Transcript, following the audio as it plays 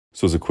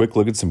So as a quick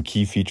look at some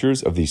key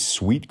features of the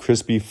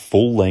Sweetcrispy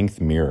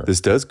full-length mirror. This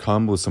does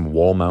come with some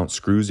wall mount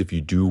screws if you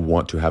do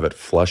want to have it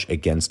flush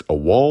against a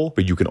wall,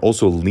 but you can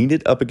also lean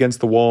it up against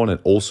the wall, and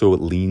it also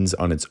leans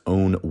on its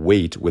own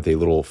weight with a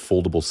little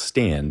foldable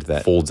stand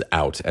that folds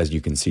out, as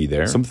you can see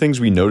there. Some things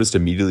we noticed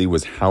immediately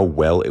was how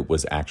well it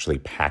was actually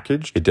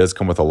packaged. It does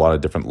come with a lot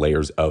of different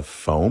layers of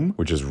foam,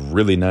 which is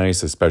really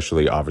nice,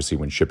 especially obviously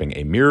when shipping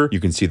a mirror.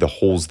 You can see the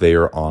holes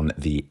there on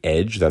the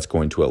edge. That's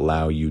going to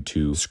allow you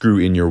to screw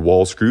in your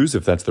wall screws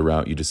if that's the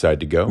route you decide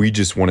to go. We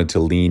just wanted to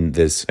lean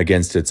this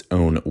against its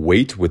own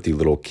weight with the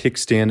little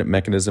kickstand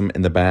mechanism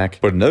in the back.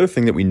 But another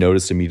thing that we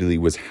noticed immediately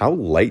was how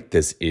light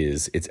this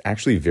is. It's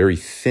actually very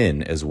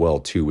thin as well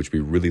too, which we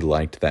really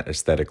liked that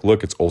aesthetic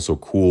look. It's also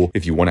cool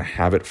if you want to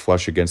have it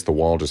flush against the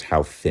wall, just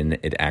how thin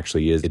it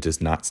actually is. It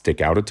does not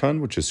stick out a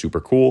ton, which is super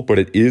cool, but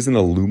it is an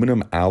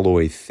aluminum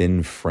alloy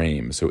thin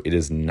frame, so it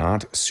is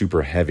not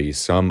super heavy.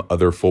 Some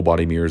other full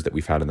body mirrors that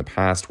we've had in the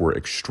past were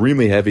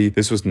extremely heavy.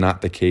 This was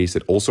not the case.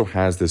 It also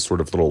has this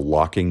sort of little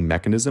locking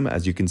mechanism,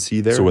 as you can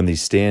see there. So when the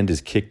stand is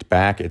kicked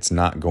back, it's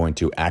not going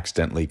to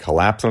accidentally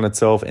collapse on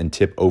itself and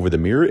tip over the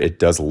mirror. It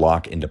does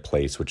lock into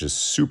place, which is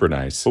super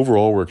nice.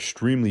 Overall, we're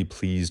extremely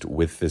pleased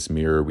with this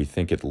mirror. We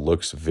think it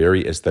looks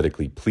very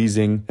aesthetically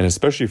pleasing, and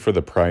especially for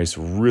the price,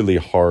 really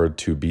hard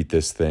to beat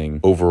this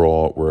thing.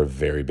 Overall, we're a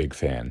very big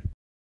fan.